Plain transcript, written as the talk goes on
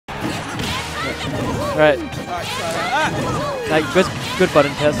Alright. Like good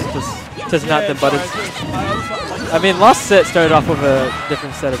button test, just testing out the buttons. I mean, last set started off with a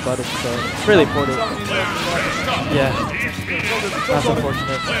different set of buttons, so it's really important. Yeah, that's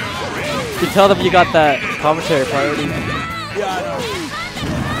unfortunate. You tell them you got that commentary priority. Yeah, I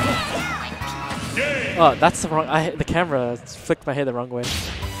know. Oh, that's the wrong. The camera flicked my head the wrong way.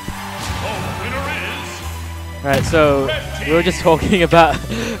 Alright, so we were just talking about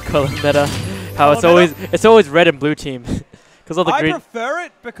color meta, how it's always red and blue team. Because all the green. I prefer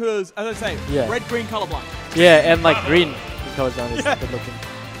it because, as I say, red, green, colorblind. Yeah, and like green colors down is good looking.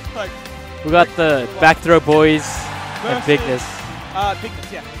 Like, we got the back throw boys and Ignis.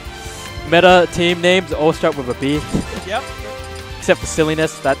 Ignis, yeah. Meta team names all start with a B. Yep. Except for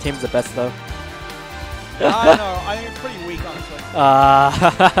silliness, that team's the best though. I know, I think it's pretty weak, honestly.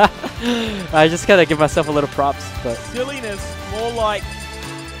 I just gotta give myself a little props, but silliness, more like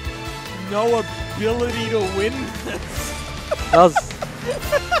no ability to win. that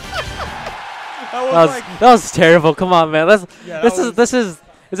was terrible. Come on, man. This is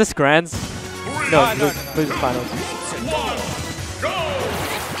this Grands? No, Blue's finals.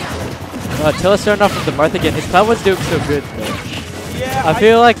 Tilla's starting off with the Marth again. His plan was doing so good. Yeah, I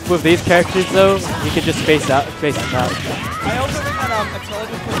feel like with these characters though, you can just space them out. I also think that Attila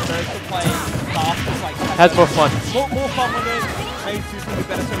just prefers to play fast, just like has more fun. More fun with it. Maybe Zeus will be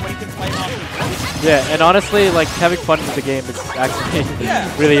better so when he can play fast. Yeah, and honestly, like having fun with the game is actually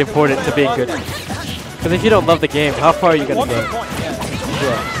really important to being good. Because if you don't love the game, how far are you gonna go?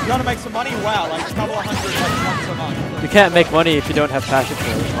 You gotta make some money. Wow, like a couple of hundred like once a month. You can't make money if you don't have passion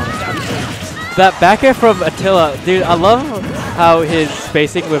for it. Honestly. That back air from Attila, dude, I love how his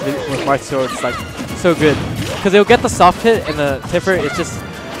spacing with Marth's sword is like so good. Because he'll get the soft hit and the tipper, it just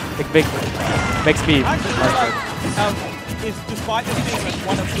makes me actually, despite this being like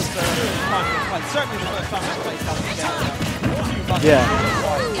one of the first times I've played, certainly the first time I've played something down. Yeah.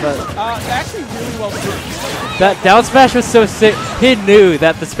 But they're actually really well suited. That down smash was so sick. He knew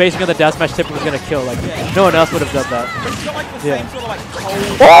that the spacing on the down smash tipper was gonna kill. Like no one else would have done that. But it's got like the same sort of like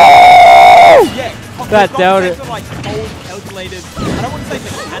cold. That down it. Sort of like cold, calculated. I don't want to say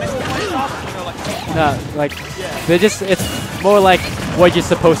mechanical play stuff, you know, like. Nah, like they just it's more like what you're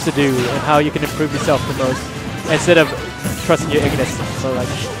supposed to do and how you can improve yourself the most instead of trusting your Ignis. So like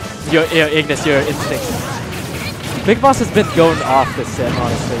your Ignis, your instincts. BIGBOSS has been going off this set,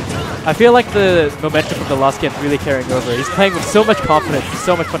 honestly. I feel like the momentum from the last game is really carrying over. He's playing with so much confidence. It's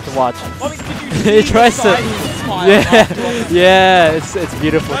so much fun to watch. He tries to, it's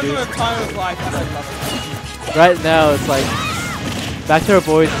beautiful, dude. Right now, it's like back to our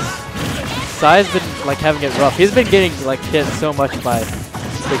boys. Sai's been like having it rough. He's been getting like hit so much by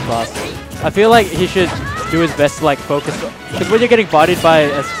BIGBOSS. I feel like he should do his best to like focus, because when you're getting bodied by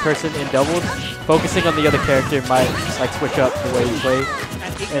a person in doubles, focusing on the other character might like switch up the way you play,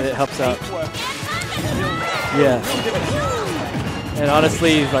 and it helps out. Yeah. And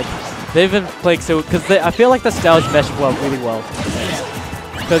honestly, like they've been playing so because I feel like the styles mesh really well.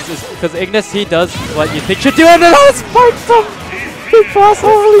 Because Ignis, he does what you think should do, and then I was fight from BIGBOSS.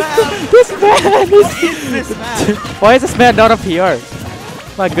 Holy this man! Why is this man not on PR?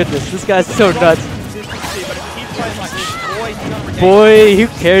 My goodness, this guy's so nuts. Boy, who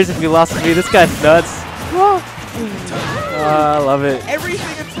cares if he lost to me? This guy's nuts. I love it.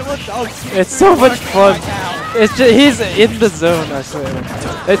 Everything Attila does. It's so much fun. It's just he's in the zone. I swear.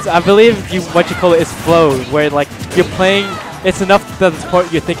 I believe what you call it is flow, where like you're playing. It's enough that the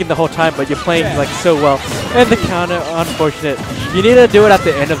part you're thinking the whole time, but you're playing like so well. And the counter, unfortunate. You need to do it at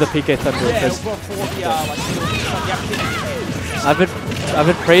the end of the PK Thunder. I've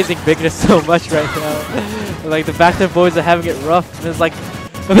been praising Ignis so much right now. Like the back there boys are having it rough. And it's like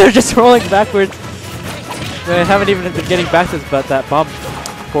they're just rolling backwards. They haven't even been getting back to this, but that bomb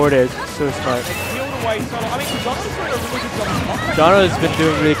forward air is so smart. Jono's been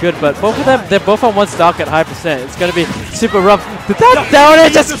doing really good, but both of them, they're both on one stock at high percent. It's gonna be super rough. Did that down air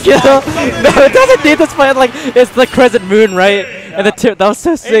just kill? No, it doesn't need this fight. Like it's the crescent moon, right? And the tip, that was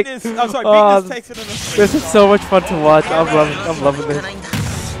so sick. I'm sorry, takes it in this is so much fun to watch. I'm loving this.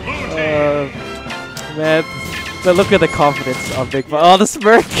 Man, but look at the confidence of BIGBOSS. Oh, the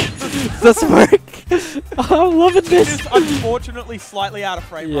smirk, the smirk. Oh, I'm loving this. He's just unfortunately slightly out of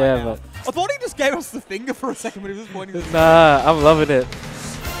frame right now. But I thought he just gave us the finger for a second, but he was just pointing. Nah, I'm loving it.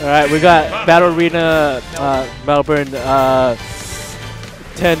 All right, we got Battle Arena Melbourne. 10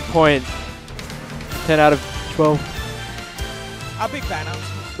 out of 12. A big banner.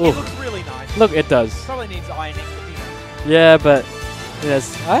 Ooh. It looks really nice. Look, it does. Probably needs ironing, but you know. Yeah, but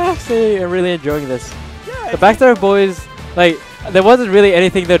yes, I actually am really enjoying this. Yeah, The back there boys, like there wasn't really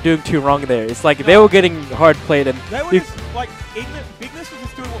anything they're doing too wrong there. It's like they were getting hard played, and They were just, like, Ignis was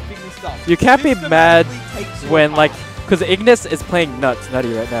just doing what Ignis does. you can't be mad Systematically when takes like, because Ignis is playing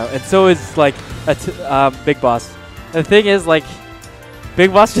nutty right now, and so is like Big Boss. And the thing is, like,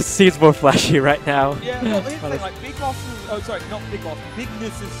 Big Boss just seems more flashy right now. Yeah, well, here's the thing, like, Big Boss is, oh, sorry, not Big Boss,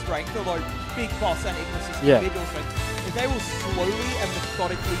 Ignis' strength, although Big Boss and Ignis' individual strength, if they will slowly and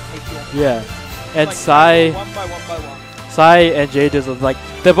methodically take you off. Yeah, and like, Sai, one by one. Sai and Jdizzle, like,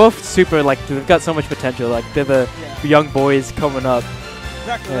 they're both super, like, they've got so much potential. Like, they're the young boys coming up.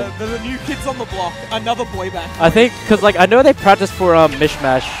 Exactly, they're the new kids on the block, another boy band. I think, because, like, I know they practiced for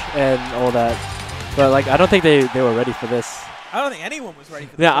Mishmash and all that, but, like, I don't think they were ready for this. I don't think anyone was ready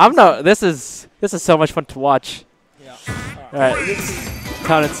for this. Yeah, I'm not. This is so much fun to watch. Yeah. Alright,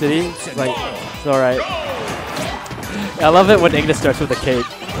 Town and City, like, it's alright. I love it when Ignis starts with a cape.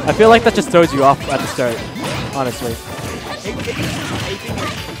 I feel like that just throws you off at the start, honestly.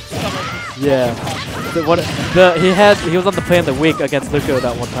 Yeah. He was on the play of the week against Luco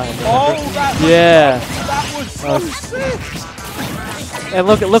that one time. Oh, that was so sick. And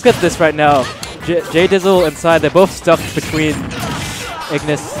look at this right now. Jdizzle and Sai, they're both stuck between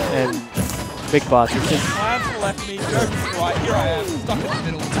Ignis and Big Boss. It's just Plans left me, Joker's right, here I am, stuck in the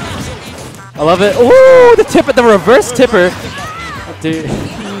middle. I love it. Ooh, the reverse tipper. Dude,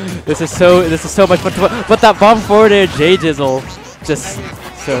 this is so much fun to watch. But that bomb forward air Jdizzle, just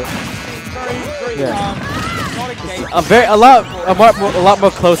so a lot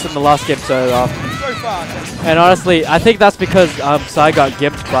more close than the last game started off. And honestly, I think that's because Sai got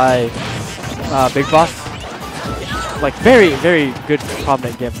gimped by Big Boss. Like very good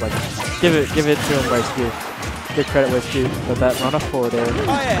prominent gimp. Like give it to him where it's due. Give credit where it's due. But that run up forward air.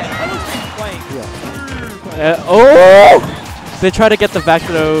 Oh! They tried to get the back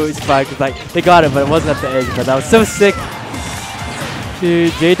throw spike. Like they got it, but it wasn't at the edge. But that was so sick.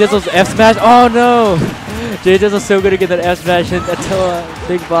 Dude, Jdizzle's F smash. Oh no! Jdizzle's so good to get that F smash until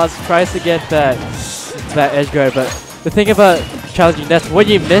Big Boss tries to get that edge guard. But the thing about challenging nets, when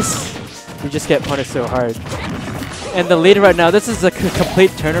you miss, you just get punished so hard. And the lead right now, this is a complete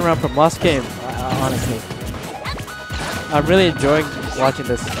turnaround from last game. Honestly, I'm really enjoying watching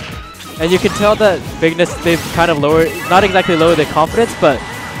this. And you can tell that Bigness, they've kind of lowered, not exactly lowered their confidence, but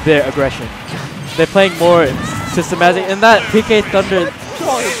their aggression. They're playing more systematic. And that PK Thunder,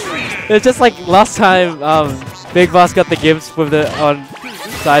 it's just like last time Big Boss got the gimps with the on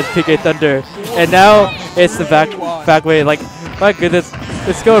side PK Thunder. And now it's the back way. Like, my goodness,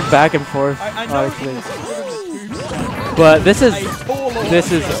 it's going back and forth, honestly. But this is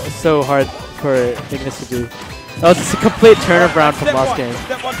so hard for Ignis to do. That was a complete turnaround from last game.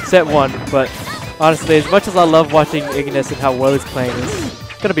 Set 1, but honestly, as much as I love watching Ignis and how well he's playing,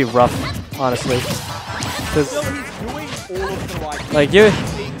 it's gonna be rough, honestly. Because, like,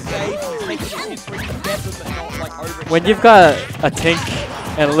 when you've got a tank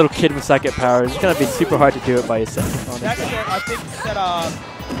and a little kid with psychic power, it's gonna be super hard to do it by yourself, honestly. I think that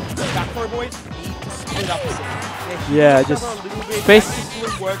back throw boys need to split up. Yeah, just space.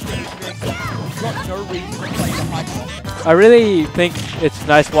 I really think it's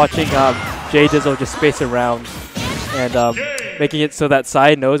nice watching Jdizzle just space around and making it so that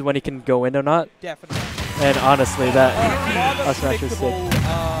Sai knows when he can go in or not. Definitely. And honestly, that smash is sick.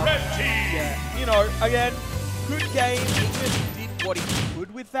 Yeah, you know, again, good game. He just did what he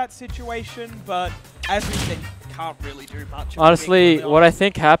could with that situation, but as we said, he can't really do much. Honestly, what I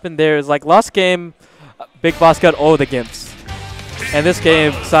think happened there is, like, last game, Big Boss got all the gimps. And this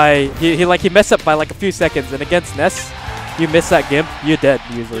game, Sai, he messed up by like a few seconds, and against Ness, you miss that gimp, you're dead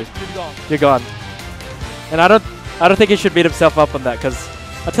usually. You're gone. And I don't think he should beat himself up on that, because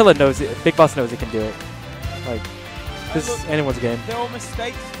Attila knows it. Big Boss knows he can do it. Like, this is anyone's game. There were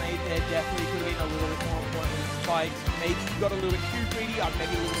mistakes made there. Definitely could have been a little bit more important with spikes. Maybe you got a little bit too greedy.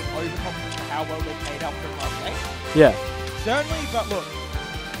 Maybe a little bit overconfident for how well they played out from last game. Yeah. Certainly, but look,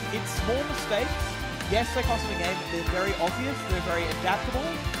 it's small mistakes. Yes, they're costing the game. They're very obvious. They're very adaptable.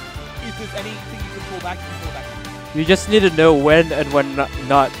 If there's anything you can fall back, you can fall back. You just need to know when and when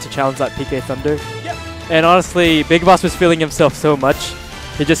not to challenge that PK Thunder. Yep. And honestly, Big Boss was feeling himself so much,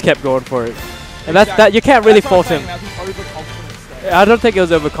 he just kept going for it. And that you can't really fault him. I don't think it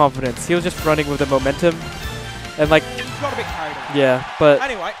was overconfidence. He was just running with the momentum, and like. He got a bit carried away. Yeah, but.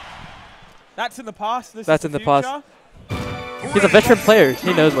 Anyway, that's in the past. That's in the past. He's a veteran player.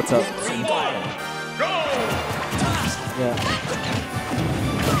 He knows what's up. Yeah.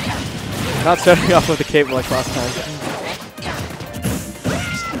 Not starting off with the cable like last time.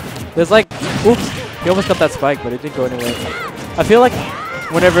 There's like, oops, he almost got that spike, but it didn't go anywhere. I feel like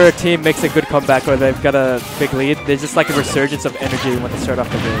whenever a team makes a good comeback or they've got a big lead, there's just like a resurgence of energy when they start off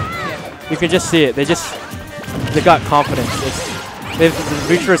the game. You can just see it. They got confidence. They've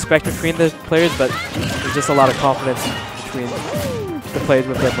mutual respect between the players, but there's just a lot of confidence between the players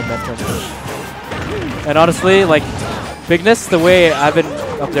with their momentum. And honestly, like Ignis, the way I've been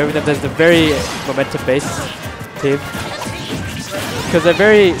observing them, there's a very momentum-based team because they're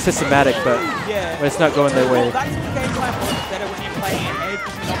very systematic, but when it's not going their way. Well, that's the game plan works better when you're playing ahead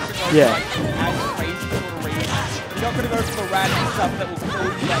because you're not going to go Yeah. for like as crazy sort of read. You're not going to go for the random stuff that will kill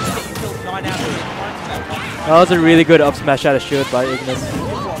you, like get you killed 9 out of 10 times in that one. That was a really good up smash out of shield by Ignis.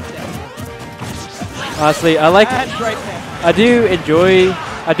 Honestly, I like. And great pair.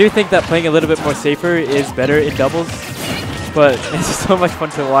 I do think that playing a little bit more safer is better in doubles, but it's just so much fun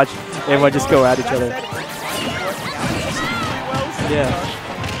to watch everyone just go at each other. Yeah.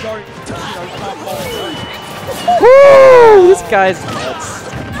 Woo! This guy's nuts.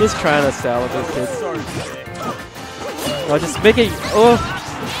 He's trying to sell with those kids. Oh, just making. Oh!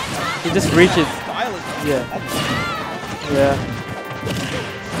 He just reaches. Yeah. Yeah.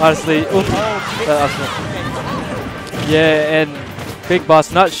 Honestly. Oh. Yeah, and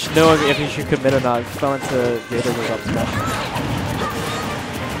BIGBOSS not knowing if he should commit or not fell into Jdizzle's up smash.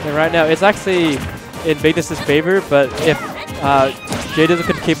 And right now, it's actually in Ignis' favor, but if Jdizzle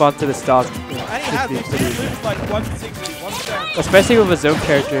could keep on to the stock, especially with a zone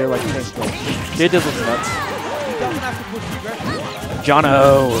character like Jdizzle's nuts.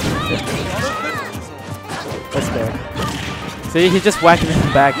 Jono! That's fair. See, he's just whacking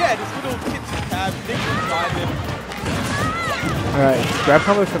him back. Yeah, just little kids tab, big drive him. Alright, grab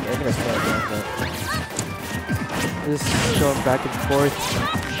combo from Ignis right now, but just going back and forth.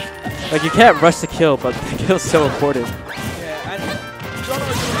 Like, you can't rush the kill, but the kill's so important. Yeah, and Jono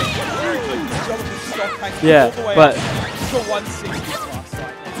is doing a very good job of his stock tank all the way but up to 160 plus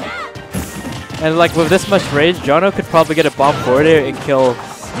right now. And like with this much range, Jono could probably get a bomb forward here and kill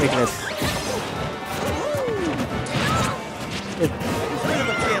Ignis.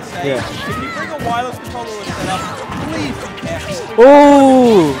 Yeah. If you bring a wireless controller and set up, please be careful.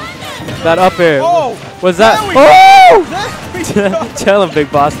 Oh! That up air. Oh! Was that? Oh! Tell him,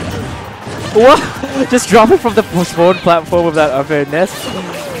 BIGBOSS. What? Just dropping from the spawn platform with that up air nest.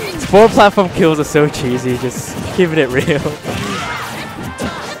 Spawn platform kills are so cheesy. Just keeping it real.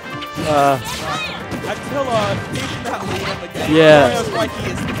 Until keeping that lead on the game. Yeah. Like he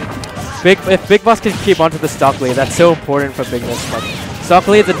is. If BIGBOSS can keep onto the stock lead, that's so important for Ignis. Like, stock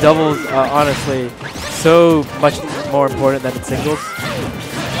leads and doubles are honestly so much more important than in singles.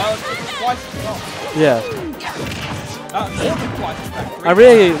 Yeah. I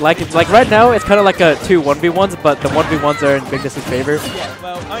really like it. Like right now, it's kind of like a 2 1v1s, but the 1v1s are in Ignis' favor. Yeah,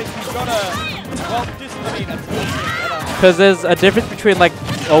 well, you've got to. Well, just, I mean, that's because there's a difference between like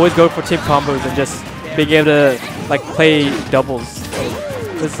always going for team combos and just being able to like play doubles.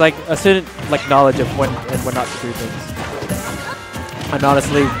 There's like a certain like knowledge of when and when not to do things. And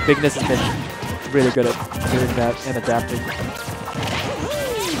honestly, Ignis has been really good at doing that and adapting.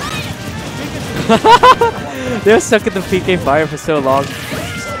 They were stuck in the PK fire for so long.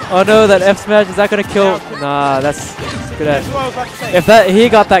 Oh no, that F smash, is that gonna kill? Nah, that's good at. If he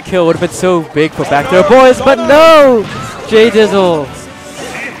got that kill, it would have been so big for back there, boys, but no! Jdizzle.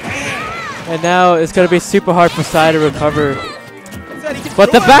 And now it's gonna be super hard for Sai to recover.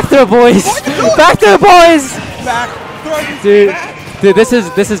 But the back throw, boys! Back throw, boys! Dude, this is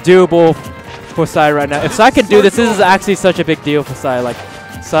doable for Sai right now. If Sai can do this, this is actually such a big deal for Sai. Like,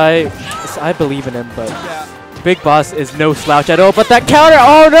 Sai, I believe in him, but BIGBOSS is no slouch at all. But that counter,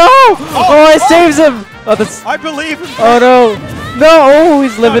 oh no! Oh, it saves him! Oh, that's, I believe him. Oh no! No! Oh,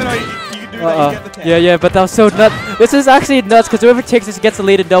 he's living. No, you can do that, you get the 10. Yeah, but that was so nuts. This is actually nuts because whoever takes this gets the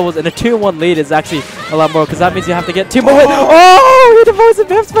lead in doubles, and a 2-1 lead is actually a lot more because that means you have to get 2 more wins. Oh! He devotes a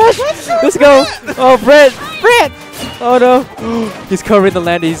F smash! Let's go! Oh, Brett! Oh no! He's covering the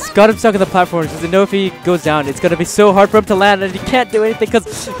land. He's got him stuck in the platform because they know if he goes down, it's gonna be so hard for him to land, and he can't do anything because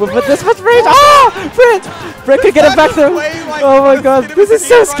with this much range. Oh! Brett could get him back there. Oh my god! This is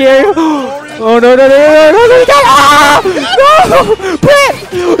so scary. Oh no! No! Brett!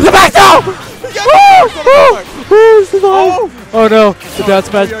 The back throw! Oh no! The down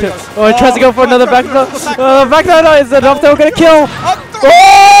smash. Oh, he tries to go for another back throw. Back throw! No, is enough throw gonna kill?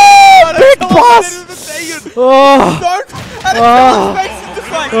 Oh! BIGBOSS!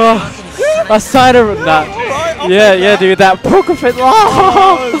 A side of not. Yeah, dude, that poker fit. So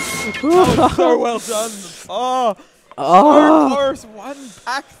well done. So close. One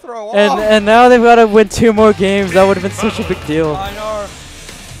back throw. And now they've got to win 2 more games. That would have been such a big deal. I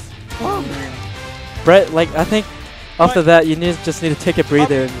know. Brett, like, I think after that, you just need to take a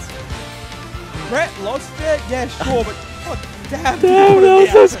breather. Brett lost it? Yeah, sure, but god damn. Damn, that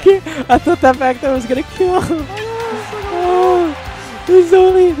was so scary. I thought that back there was gonna kill him. Oh, this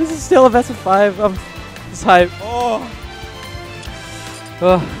is still a best of 5. I'm just hyped. Oh.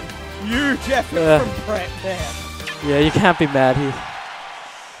 Oh. Huge effort from Brett there. Yeah, you can't be mad.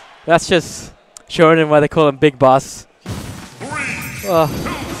 That's just showing him why they call him Big Boss.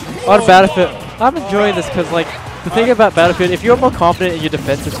 On Battlefield, I'm enjoying this because, like, the thing about Battlefield, if you're more confident in your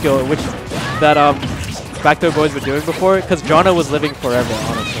defensive skill, which that Backdoor Boys were doing before, because Jono was living forever,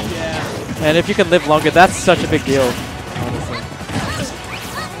 honestly. Yeah. And if you can live longer, that's such a big deal, honestly.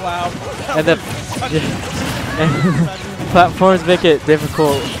 Wow. And the platforms make it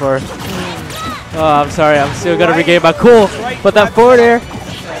difficult for. Oh, I'm sorry, I'm still gonna regain my cool, but that forward air.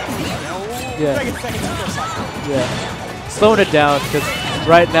 Yeah. Slowing it down because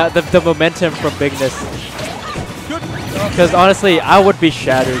right now the momentum from Ignis. Because honestly, I would be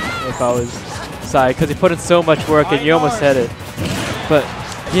shattered if I was Sai because he put in so much work and you almost had it. But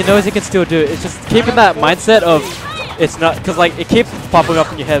he knows he can still do it. It's just keeping that mindset of it's not because like it keeps popping up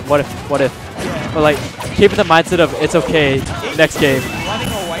in your head. What if? But like keeping the mindset of it's okay. Next game.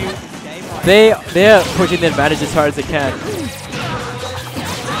 They're pushing the advantage as hard as they can.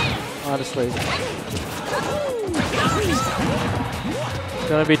 Honestly. It's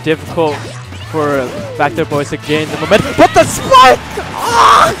gonna be difficult for Backdoor Boys to gain the momentum. But the spike!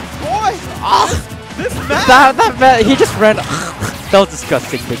 This man! He just ran. That was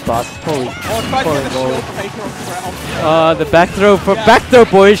disgusting, Big Boss. Holy moly. The back throw for Backdoor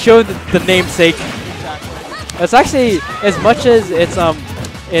Boys showing the namesake. Exactly. It's actually, as much as it's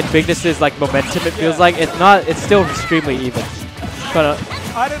in Ignis's like momentum, it feels like it's still extremely even. Kinda.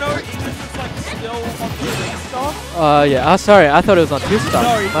 I don't know, Ignis is like still on 3-star? Yeah. Oh, sorry. I thought it was on 2-star. No,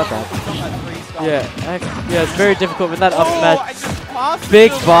 My bad. he's on that 3-star. Yeah, it's very difficult with that up smash. And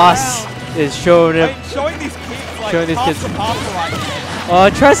Big Boss is showing him. Showing these kids like showing these kids. Oh,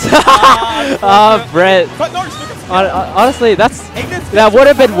 trust. Brett. But no, honestly, that would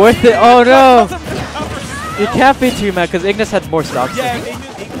have been worth it. Oh no. You can't be too mad because Ignis had more stocks. Yeah,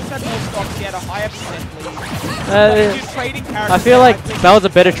 Ignis had more stocks. He had a higher percent lead. I feel like that was a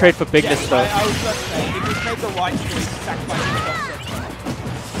better trade for Ignis though. I was going to say, Ignis made the right choice to sacrifice his stock.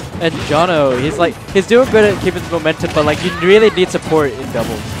 And Jono, he's doing good at keeping the momentum, but like you really need support in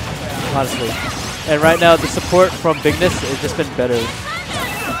doubles, honestly. And right now the support from Ignis has just been better.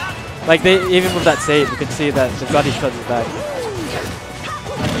 Like even with that save, you can see that the Gotti shot is back.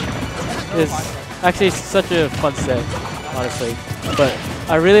 It's actually such a fun set, honestly. But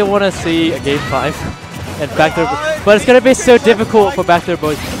I really want to see a game 5 and Backdoor. But it's gonna be so difficult for Backdoor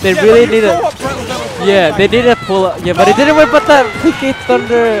Boys. They really need to. Yeah, they need to pull up. Yeah, but he didn't win. But that PK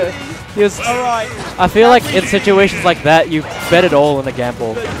Thunder. He was. I feel like in situations like that, you bet it all on a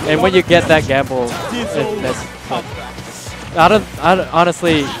gamble, and when you get that gamble, I don't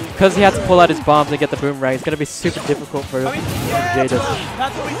honestly, because he had to pull out his bombs and get the boomerang. It's gonna be super difficult for Jdizzle.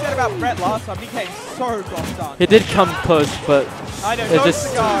 That's what we said about Brett last time. He came so dropped done. He did come close, but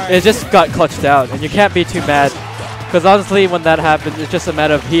it just got clutched out, and you can't be too mad. Because honestly, when that happens, it's just a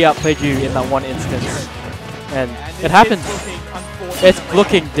matter of he outplayed you in that one instance, and it happens. It's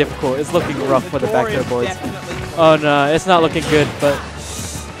looking difficult. It's looking rough for the Backdoor Boys. Oh no, it's not looking good. But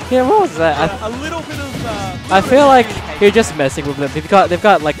yeah, what was that? A little bit of. I feel like you're just messing with them. They've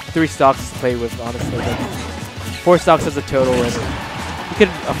got like 3 stocks to play with, honestly. Like 4 stocks as a total, and you can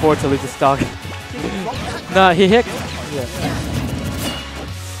afford to lose a stock. Nah, he hit. Yeah.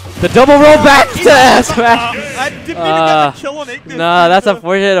 The double roll back to S smash. I didn't even get the kill on Ignis. Nah, that's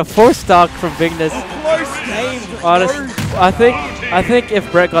unfortunate. A 4 stock from Ignis. Close game. Honestly, I think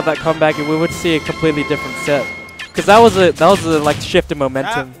if Brett got that comeback, we would see a completely different set. Because that was a like shift in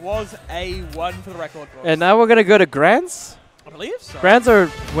momentum. That was a 1 for the record. And now we're gonna go to Grands. I believe so. Grands or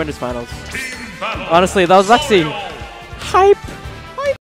Winners Finals. Honestly, that was actually hype.